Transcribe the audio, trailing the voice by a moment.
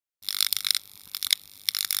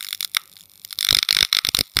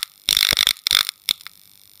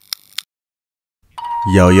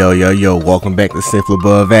Yo, welcome back to Simply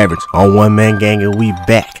Above Average on One Man Gang, and we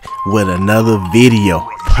back with another video,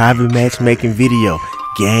 private matchmaking video,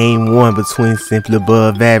 game 1 between Simply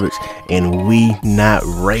Above Average and We Not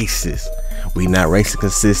Racist. We Not Racist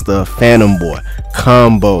consists of Phantom Boy,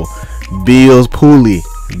 Combo, BillzPOOLy,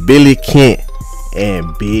 Billy Kent,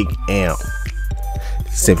 and Big Amp.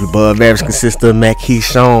 Simply Above Average consists of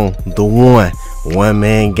Matchmaking, the One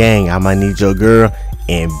Man Gang, I Might Need Your Girl,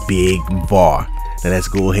 and Big Var. Now let's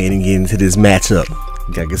go ahead and get into this matchup.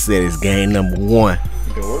 Like I said, it's game number 1.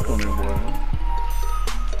 You can work on it, boy.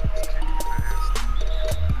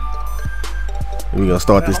 We're gonna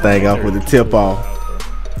start this thing off with a tip off.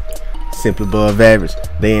 Simply Above Average.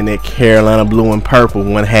 They in that Carolina blue and purple.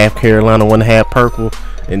 One half Carolina, one half purple.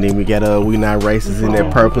 And then we got We Not Racist in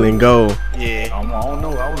that purple and gold. Yeah. I don't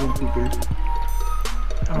know. I was in 2-3.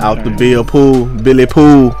 Out the Billy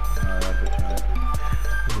Pool.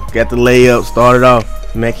 Got the layup, started off.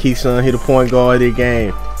 Matchmaking hit a point guard of the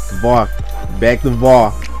game. VAR, back to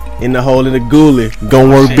VAR. In the hole in the ghoulie. Gonna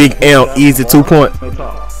work Big Amp, easy 2 point.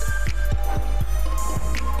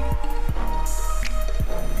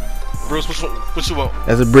 Bruce, what you want?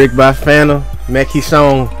 That's a brick by Phantom.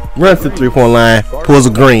 Matchmaking runs to the 3-point line, pulls a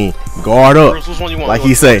green, guard up. Bruce, which one you want? Like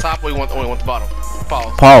he say. Top or you want the bottom?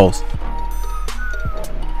 Pause. Pause.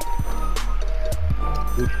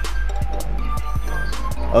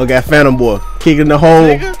 Oh, got Phantom Boy kicking the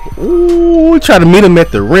hole. Ooh, try to meet him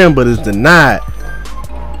at the rim, but it's denied.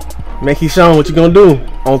 Matchmaking, what you gonna do?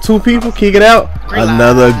 On 2 people, kick it out.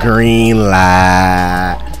 Another green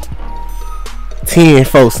light.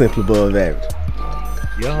 10-4 Simply Above Average.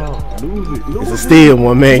 Yo, lose it. It's a steal,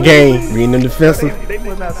 one man game. Reading them defensive. They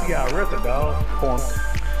must not see our record, dog.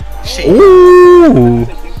 Ooh.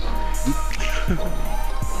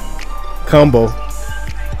 Combo.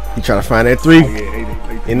 He trying to find that 3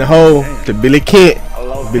 in the hole to Billy Kent.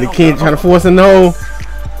 Billy Kent trying to force in the hole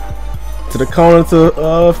to the corner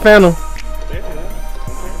to Phantom.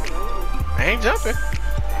 I ain't jumping.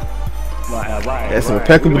 That's some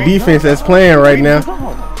impeccable defense that's playing right now.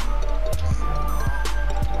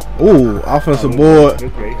 Ooh, offensive board.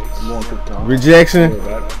 Rejection.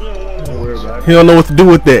 He don't know what to do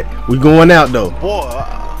with that. We going out though.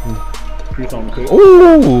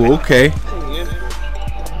 Ooh, okay.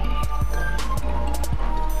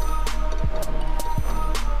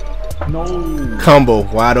 No. Combo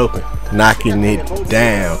wide open, knocking it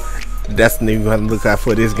down. That's the nigga gonna look out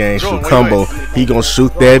for this game. Shoot Combo. He gonna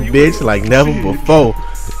shoot that bitch like never before.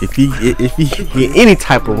 If he get any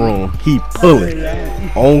type of room, he pulling.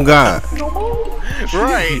 On God.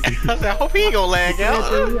 Right. I hope he ain't gonna lag out.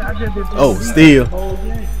 Oh, steal.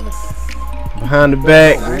 Behind the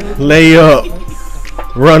back, lay up,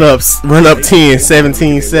 run up 10,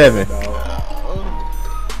 17-7.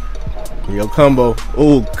 Yo, Combo.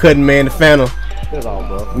 Ooh, cutting man to Phantom.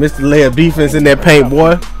 Mr. Layup defense in that paint,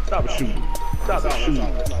 boy. Stop shooting. Stop shooting.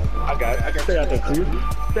 I got it. Stay out there, Chris.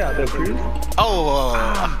 Stay out there, Chris. Oh,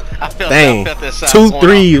 I felt dang. that shot. 2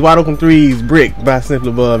 threes, wide open threes, brick by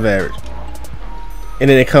Simply Above Average. And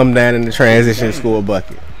then they come down in the transition, score a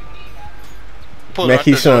bucket.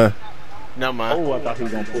 Matchmaking. Never mind. Oh, I thought he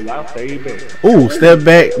was gonna pull out. Stay back. Ooh, step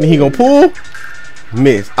back. Then he gonna pull.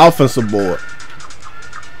 Miss. Offensive board.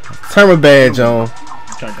 Turn my badge on.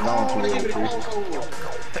 I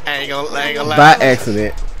ain't gonna lie. By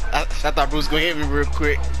accident. I thought Bruce gonna hit me real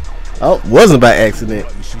quick. Oh, wasn't by accident.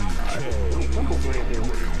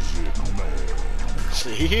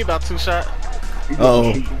 Shit, he hit about 2 shots.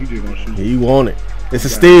 Uh-oh. You want it. It's a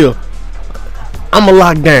steal. I'm a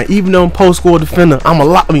lockdown. Even though I'm post-score defender,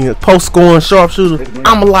 post-scoring sharpshooter,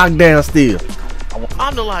 I'm a lockdown still.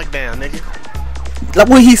 I'm the lockdown, nigga. Like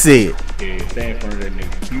what he said. Yeah, stand in front of that nigga.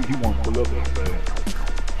 He want to pull up that.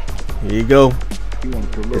 Here you go. He want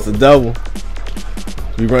to pull up. It's a double.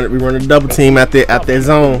 We run a double team out there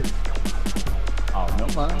zone. Oh, no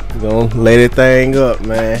mind. We gonna lay that thing up,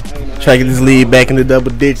 man. Try to get this lead back in the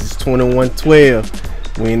double digits.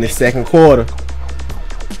 21-12. We in the 2nd quarter.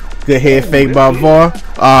 Good head fake by VAR.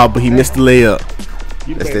 But he missed the layup.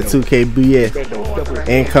 That's that 2K BS.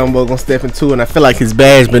 And Combo gonna step into it. And I feel like his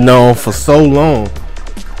badge been on for so long.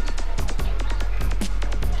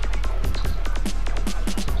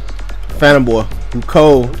 Phantom Boy, who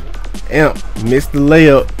cold. Amp missed the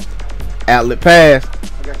layup. Outlet pass.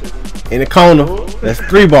 In the corner. That's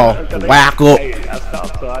 3 ball. Whack up.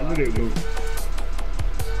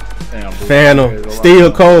 Phantom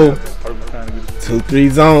still cold. 2-3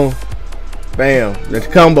 zone. Bam. That's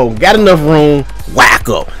Combo. Got enough room. Whack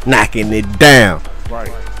up. Knocking it down.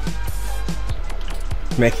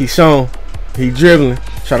 Matchmaking. He dribbling.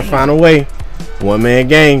 Try to find a way. One man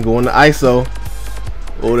game. Going to ISO.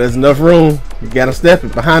 Oh, there's enough room. You got him stepping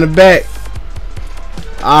behind the back.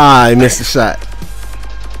 Ah, he missed the shot.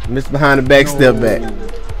 Missed behind the back, step back.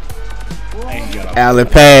 Allen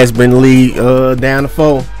pass, bring the lead down to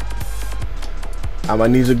 4. I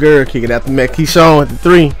might need your girl. Kick it out the Mac. He's showing at the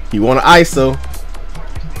 3. He want an ISO.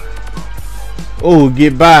 Oh,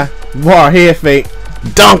 get by. Bar head fake.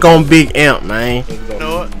 Dunk on Big Amp, man. You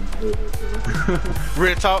know what?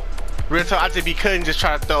 Real talk. Real talk. I just be cutting, just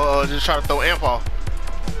try to throw Amp off.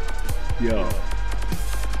 Yo.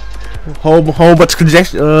 Whole bunch of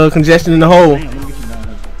congestion in the hole.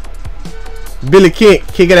 Billy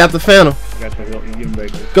kick it out the Phantom.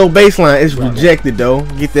 Go baseline. It's rejected though.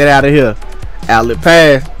 Get that out of here. Outlet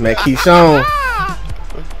pass. Mac Keyshawn.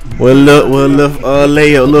 With a little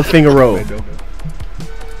layup, little finger roll.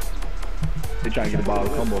 They trying to get the ball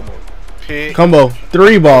combo. Combo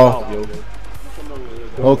 3 ball.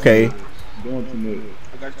 Okay.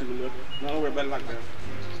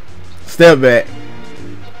 Step back.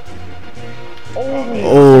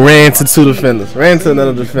 Oh, ran to 2 defenders. Ran to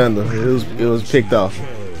another defender. It was picked off.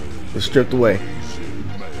 It was stripped away.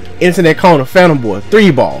 Into that corner, Phantom boy.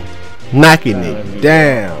 3 ball. Knocking it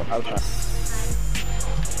down.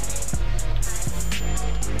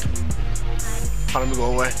 Let me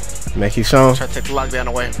go away. Man, Keyshawn. Try to take the lockdown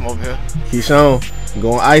away from over here. Keyshawn.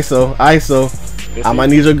 Going ISO. ISO. I might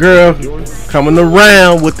need your girl. Coming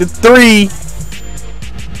around with the 3.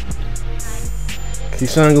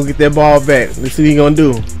 Keyshawn gonna get that ball back. Let's see what he gonna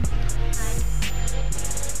do.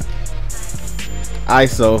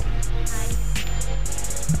 ISO.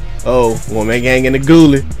 Oh, one man gang in the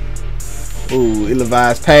ghoulie. Ooh,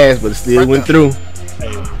 ill-advised pass, but it still went through. Hey,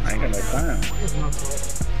 I ain't got no time.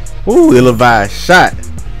 Ooh, ill-advised shot.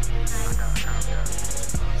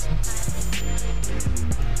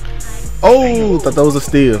 Oh, thought that was a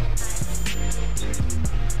steal.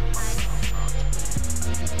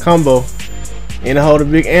 Combo. In the hole to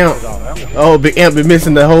Big Amp. Oh, Big Amp been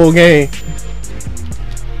missing the whole game.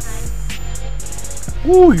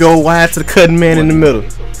 Ooh, we go wide to the cutting man in the middle.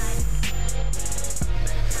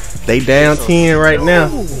 They down 10 right now.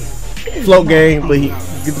 Float game, but he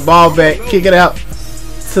get the ball back, kick it out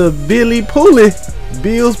to BillzPOOLy.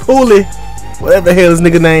 BillzPOOLy. Whatever the hell his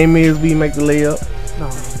nigga name is, we make the layup.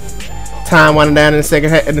 Time winding down in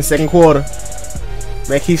the second quarter.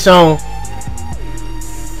 Man, Keyshawn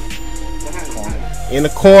in the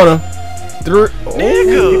corner. Through.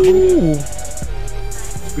 Nigga.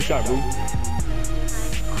 Good shot, bro.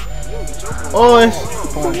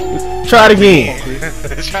 Oh, try it again.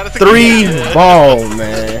 3 ball,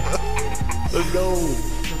 man. Let's go.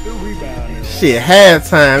 Shit,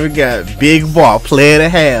 halftime. We got big ball, player to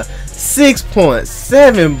half. 6 points,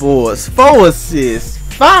 7 boards, 4 assists,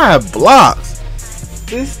 5 blocks.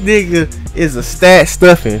 This nigga is a stat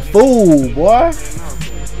stuffing fool, boy.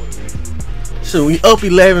 So we up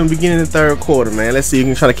 11 beginning of the 3rd quarter, man. Let's see if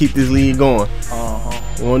we can try to keep this lead going.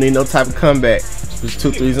 We don't need no type of comeback. This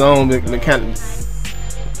 2-3 zone been kind of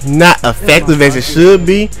not effective as it should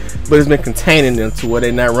be, but it's been containing them to where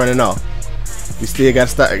they're not running off. We still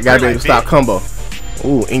gotta be able to stop combo.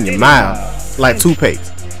 Ooh, in your mouth, like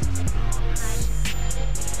toothpaste.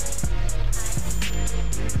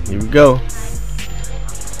 Here we go.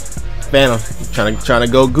 Phantom trying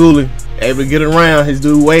to go ghoulie. Able to get around. His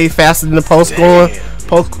dude way faster than the post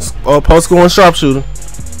scoring sharpshooter.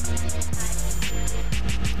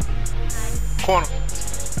 Corner.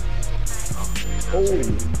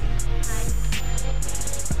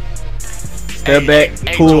 Step back,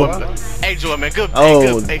 pull. Hey, Joy, man, good.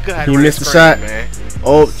 Oh, good he missed the shot. Man.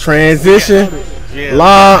 Oh, transition. Yeah,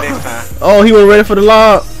 lob. Oh, he wasn't ready for the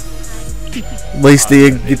lob. But he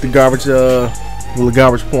still get the garbage, little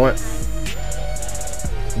garbage point.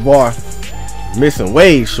 Bar. Missing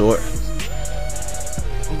way short.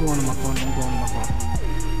 I'm going to my corner.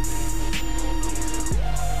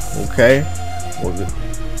 Okay. What was it?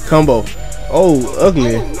 Combo. Oh,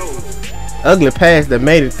 ugly. Ugly pass that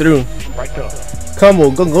made it through.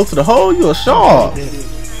 Combo, go to the hole. You a shark.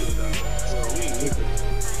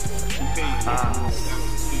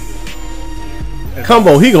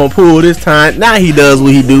 Combo, he gonna pull this time. Now he does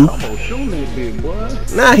what he do.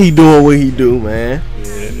 Now he doing what he do, man.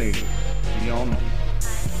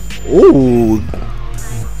 Ooh,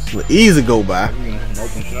 easy go by.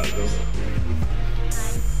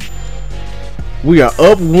 We are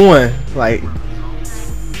up 1. Like,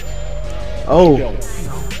 oh.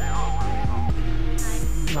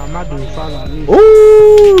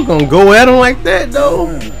 Ooh, gonna go at him like that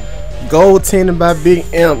though. Goal tended by Big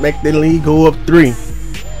Amp, make the lead go up 3.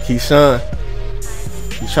 Keyshawn.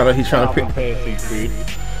 He's trying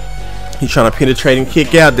to penetrate and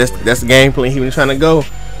kick out. That's the game plan he been trying to go.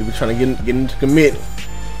 He be trying to get him to commit.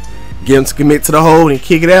 Get him to commit to the hole and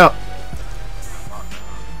kick it out.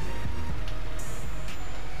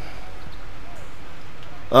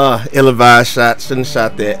 Ill-advised shot. Shouldn't have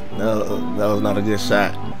shot that. No, that was not a good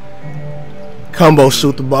shot. Combo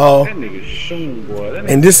shoot the ball. That nigga shooting, boy.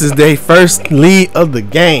 And this is their first lead of the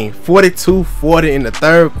game. 42-40 in the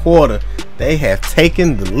third quarter. They have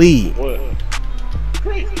taken the lead. What?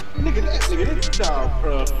 Great. Nigga, that dog,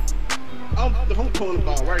 bro. I'm pulling the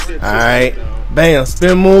ball right there. Alright. Bam.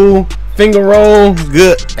 Spin move. Finger roll.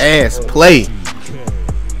 Good ass play.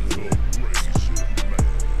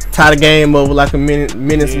 Tie the game over like a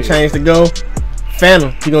minute some change to go.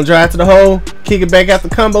 Phantom, he gonna drive to the hole, kick it back out the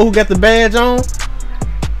combo. Who got the badge on?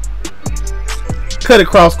 Cut it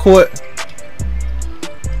cross court.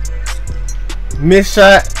 Miss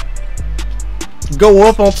shot. Go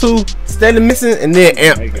up on two. Steady missing, and then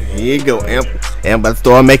Amp. Here you go, Amp. Amp about to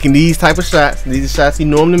start making these type of shots. These are shots he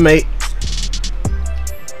normally make.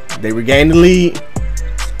 They regain the lead.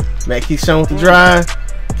 Mac keeps showing with the drive.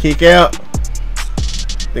 Kick out.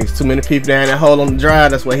 I think it's too many people down that hole on the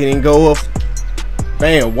drive. That's why he didn't go up.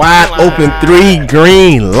 Man, wide open three,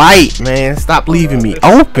 green light, man. Stop leaving me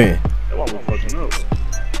open.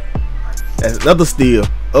 That's another steal.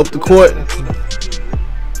 Up the court.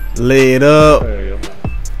 Lay it up.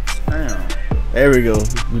 There we go.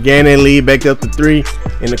 We gain that lead back up to 3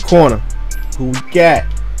 in the corner. Who we got?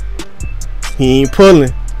 He ain't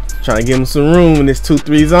pulling. Trying to give him some room in this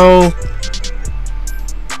 2-3 zone.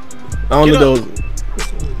 I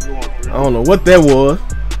don't know what that was.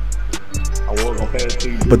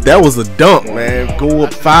 But that was a dunk, man. Go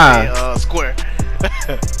up 5. Square.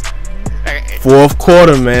 Fourth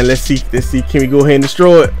quarter, man. Let's see. Can we go ahead and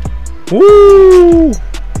destroy it? Woo!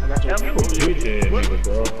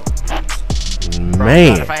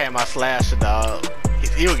 Man. If I had my slasher, dog,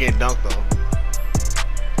 he would get dunked on.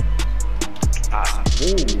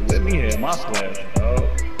 Let me have my slasher, dog.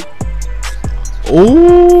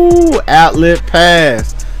 Ooh, outlet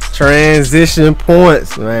pass. Transition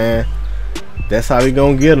points, man. That's how we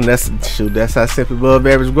gonna get them. That's how Simply Above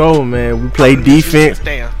Average grow, man. We play defense.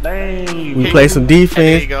 We play some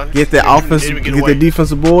defense. Get that offense, get the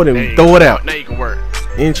defensive board, and we throw it out. Now you can work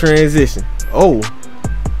in transition. Oh,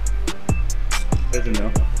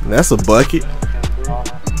 that's a bucket.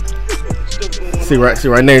 See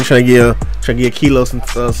right now, you're trying to give Kilo some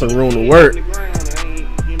room to work.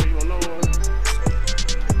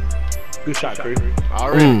 Good shot, Chris.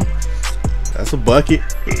 All right. That's a bucket.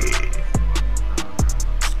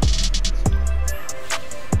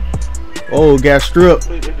 Oh, got stripped.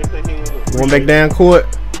 Going back down court.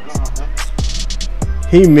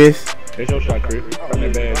 He missed. It's your shot, Chris.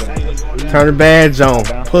 Turn the badge on.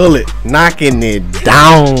 Pull it. Knocking it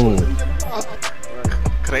down.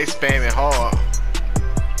 Cause they spamming hard.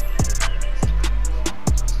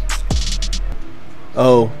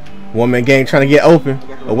 Oh, one-man gang trying to get open.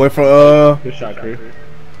 Away from Good shot, Chris.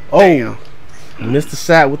 Oh, missed the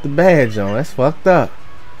shot with the badge on. That's fucked up.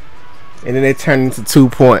 And then they turn into 2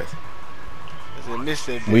 points.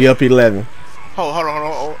 We up 11. Hold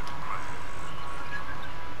on.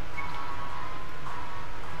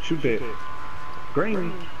 Shoot that.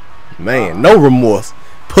 Green. Man, no remorse.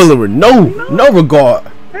 Pulling with no regard.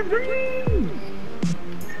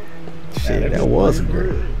 Shit, that was a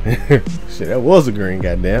green. Shit, that was a green,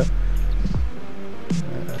 goddamn.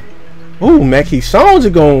 Ooh, Mackie Songs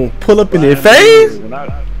are gonna pull up in their face.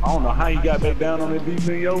 I don't know how he got back down on that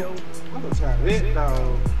defense, yo.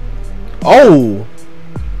 Oh.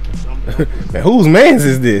 Man, whose man's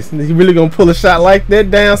is this? He really gonna pull a shot like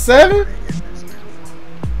that down 7?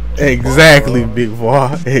 Exactly, big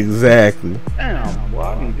boy. Exactly. Damn, boy,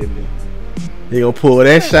 I need them. He gonna pull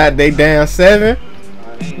that shot, they down 7?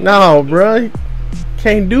 No, bro. You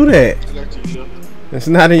can't do that. It's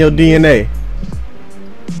not in your DNA.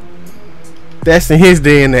 That's in his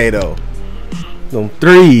DNA, though. Them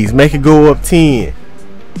threes, make it go up 10.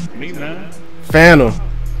 Me, man. Phantom.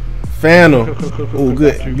 Ooh,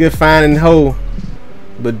 good finding hole.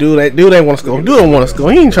 But dude ain't want to score. Dude don't want to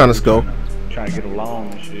score. He ain't trying to score. Trying to get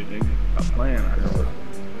along and shit, nigga. I'm playing.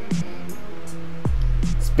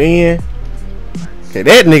 Spin. Okay,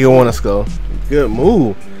 that nigga want to score. Good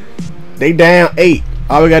move. They down 8.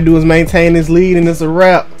 All we gotta do is maintain this lead, and it's a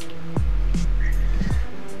wrap.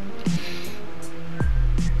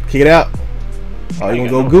 Kick it out. Oh, you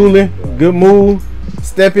gonna go Gooling? Good move.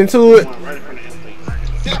 Step into it.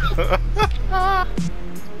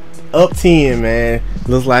 Up 10, man.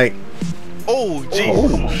 Looks like. Oh,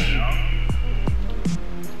 Jesus.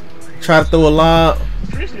 Try to throw a lob.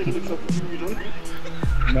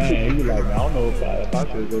 Man, you like, I don't know if I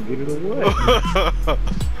should go get it or what.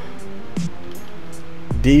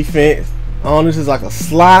 Defense. Oh, this is like a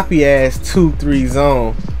sloppy ass 2-3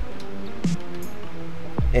 zone.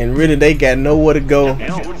 And really, they got nowhere to go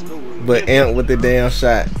but Amp with the damn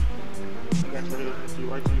shot.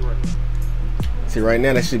 See, right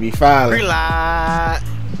now, that should be filing. Shot.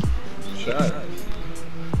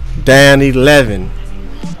 Down 11.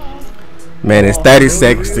 Man, it's 30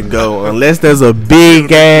 seconds to go. Unless there's a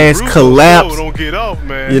big ass collapse, Don't get off,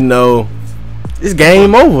 man. you know, it's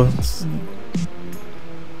game over.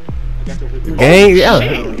 Game,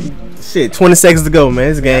 yeah. Shit, 20 seconds to go, man.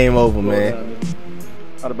 It's game over, man.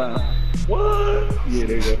 Out of bounds. What? Yeah,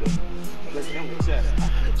 there you go.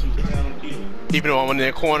 Even though I'm in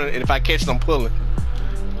that corner, and if I catch it, I'm pulling.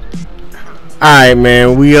 Alright,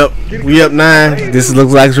 man, we up 9. This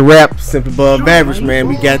looks like a wrap. Simply above average, man.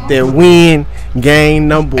 We got that win. Game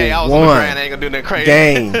number Hey, I was on the ground. I 1. ain't gonna do nothing crazy.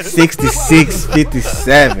 Game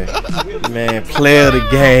 66-57. Man, player of the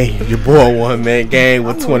game. Your boy won, man. Game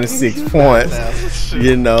with 26 points.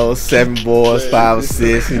 You know, 7 boards, 5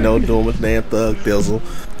 assists. You know, doing my damn thug thizzle.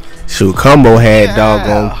 Shoot, Combo had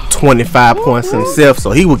doggone 25 points himself,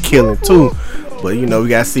 so he was killing too. But you know, we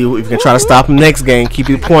gotta see if we can try to stop him next game. Keep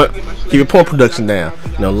your point production down.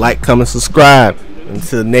 You know, like, comment, subscribe.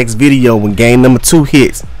 Until the next video when game number 2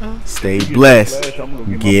 hits. Stay blessed.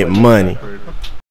 Get money.